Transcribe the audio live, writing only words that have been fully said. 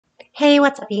Hey,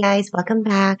 what's up, you guys? Welcome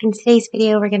back. In today's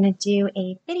video, we're going to do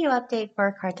a video update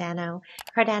for Cardano.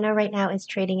 Cardano right now is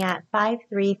trading at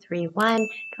 5331,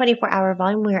 24-hour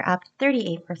volume. We're up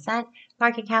 38%.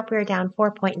 Market cap, we're down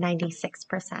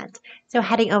 4.96%. So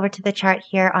heading over to the chart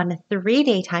here on a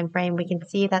 3-day time frame, we can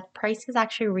see that the price is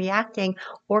actually reacting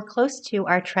or close to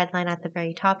our trend line at the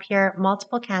very top here.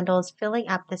 Multiple candles filling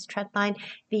up this trend line.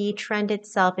 The trend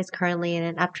itself is currently in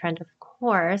an uptrend, of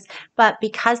course, but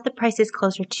because the price is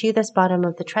closer to this bottom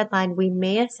of the trend line, we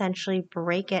may essentially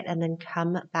break it and then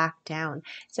come back down.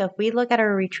 So if we look at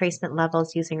our retracement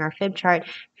levels using our fib chart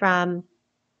from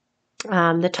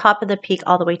the top of the peak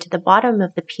all the way to the bottom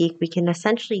of the peak, we can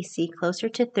essentially see closer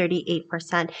to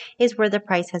 38% is where the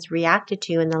price has reacted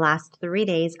to in the last 3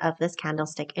 days of this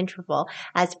candlestick interval.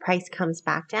 As price comes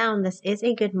back down, this is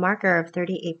a good marker of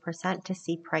 38% to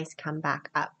see price come back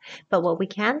up. But what we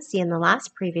can see in the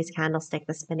last previous candlestick,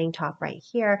 the spinning top right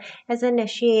here, has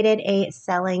initiated a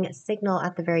selling signal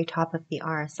at the very top of the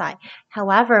RSI.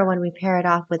 However, when we pair it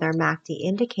off with our MACD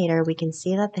indicator, we can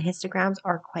see that the histograms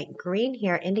are quite green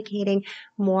here, indicating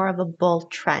more of a bull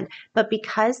trend. But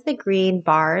because the green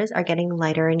bars are getting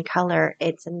lighter in color,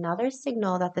 it's another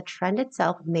signal that the trend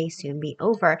itself may soon be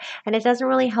over. And it doesn't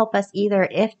really help us either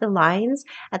if the lines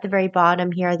at the very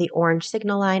bottom here, the orange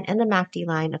signal line and the MACD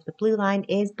line of the blue line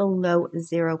is below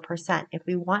 0%. If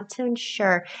we want to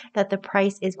ensure that the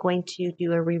price is going to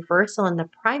do a reversal in the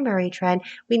primary trend,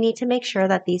 we need to make sure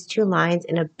that these two lines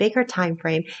in a bigger time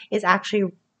frame is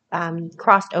actually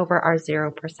crossed over our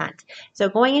 0%. So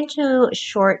going into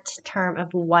short term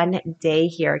of 1 day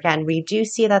here, again, we do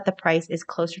see that the price is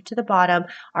closer to the bottom.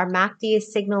 Our MACD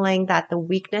is signaling that the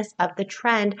weakness of the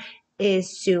trend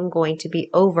is soon going to be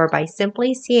over by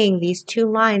simply seeing these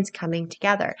two lines coming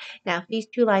together. Now, if these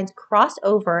two lines cross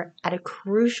over at a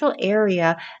crucial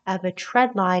area of a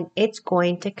trend line, it's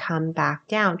going to come back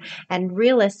down. And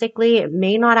realistically, it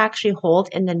may not actually hold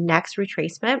in the next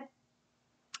retracement.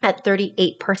 At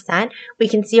 38%, we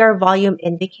can see our volume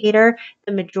indicator,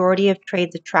 the majority of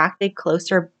trades attracted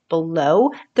closer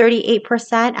below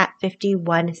 38% at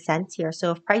 51 cents here. So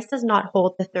if price does not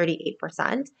hold the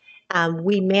 38%,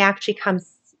 we may actually come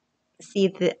see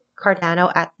the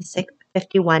Cardano at the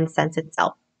 51 cents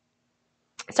itself.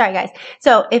 Sorry, guys.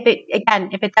 So if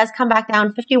it does come back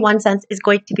down, 51 cents is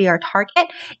going to be our target.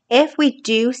 If we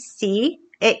do see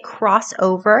it cross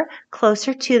over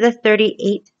closer to the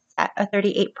 38%,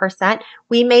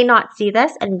 we may not see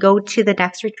this and go to the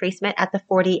next retracement at the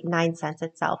 49 cents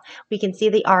itself. We can see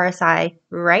the RSI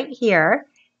right here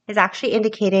is actually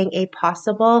indicating a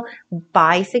possible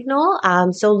buy signal.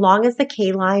 So long as the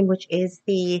K line, which is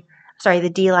the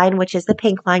D line, which is the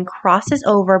pink line, crosses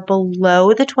over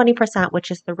below the 20%,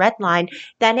 which is the red line,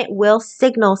 then it will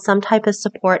signal some type of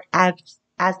support as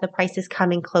the price is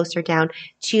coming closer down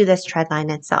to this trend line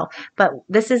itself. But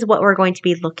this is what we're going to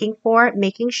be looking for,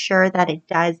 making sure that it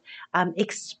does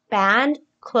expand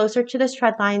closer to this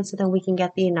trend line so that we can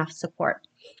get the enough support.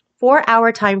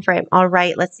 4-hour time frame. All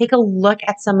right, let's take a look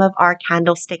at some of our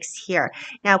candlesticks here.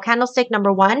 Now, candlestick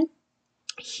number 1,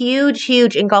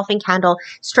 huge engulfing candle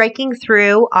striking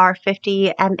through our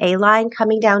 50 MA line,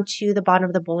 coming down to the bottom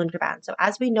of the Bollinger Band. So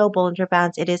as we know, Bollinger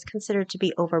Bands, it is considered to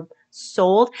be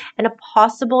oversold, and a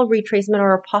possible retracement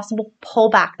or a possible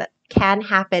pullback that can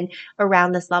happen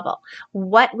around this level.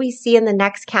 What we see in the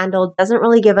next candle doesn't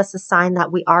really give us a sign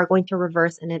that we are going to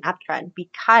reverse in an uptrend,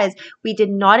 because we did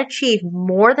not achieve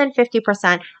more than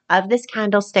 50% of this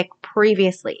candlestick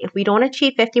previously. If we don't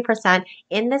achieve 50%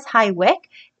 in this high wick,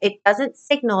 it doesn't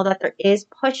signal that there is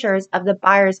pushers of the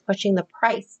buyers pushing the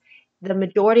price. The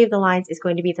majority of the lines is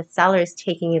going to be the sellers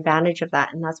taking advantage of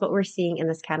that. And that's what we're seeing in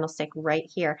this candlestick right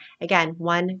here. Again,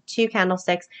 1, 2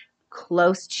 candlesticks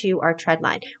close to our trend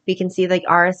line. We can see the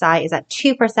RSI is at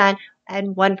 2%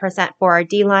 and 1% for our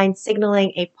D line,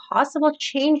 signaling a possible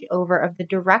changeover of the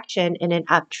direction in an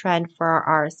uptrend for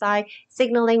our RSI,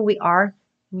 signaling we are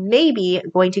maybe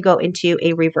going to go into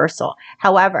a reversal.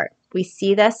 However, we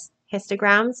see this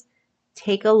histograms.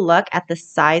 Take a look at the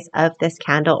size of this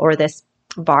candle or this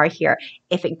bar here.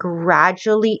 If it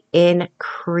gradually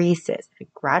increases,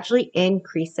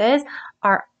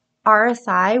 our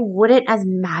RSI wouldn't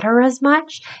matter as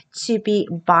much to be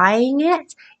buying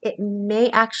it. It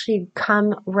may actually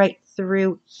come right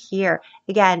through here.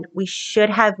 Again, we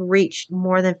should have reached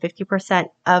more than 50%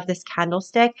 of this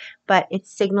candlestick, but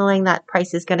it's signaling that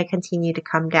price is going to continue to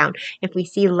come down. If we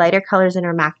see lighter colors in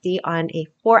our MACD on a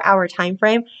 4-hour time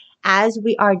frame, as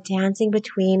we are dancing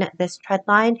between this trend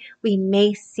line, we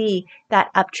may see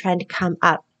that uptrend come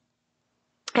up.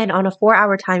 And on a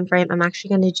 4-hour time frame, I'm actually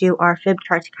going to do our fib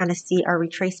chart to kind of see our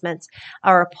retracements,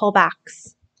 our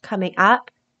pullbacks coming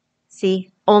up,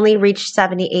 See, only reached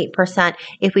 78%.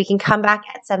 If we can come back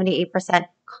at 78%,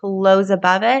 close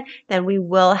above it, then we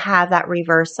will have that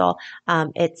reversal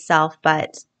itself.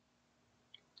 But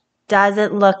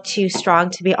doesn't look too strong,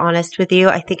 to be honest with you.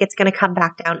 I think it's going to come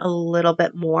back down a little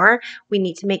bit more. We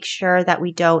need to make sure that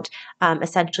we don't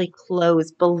essentially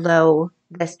close below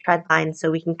this trend line so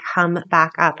we can come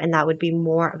back up, and that would be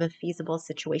more of a feasible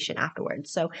situation afterwards.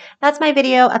 So that's my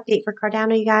video update for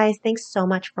Cardano, you guys. Thanks so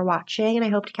much for watching, and I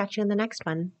hope to catch you in the next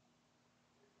one.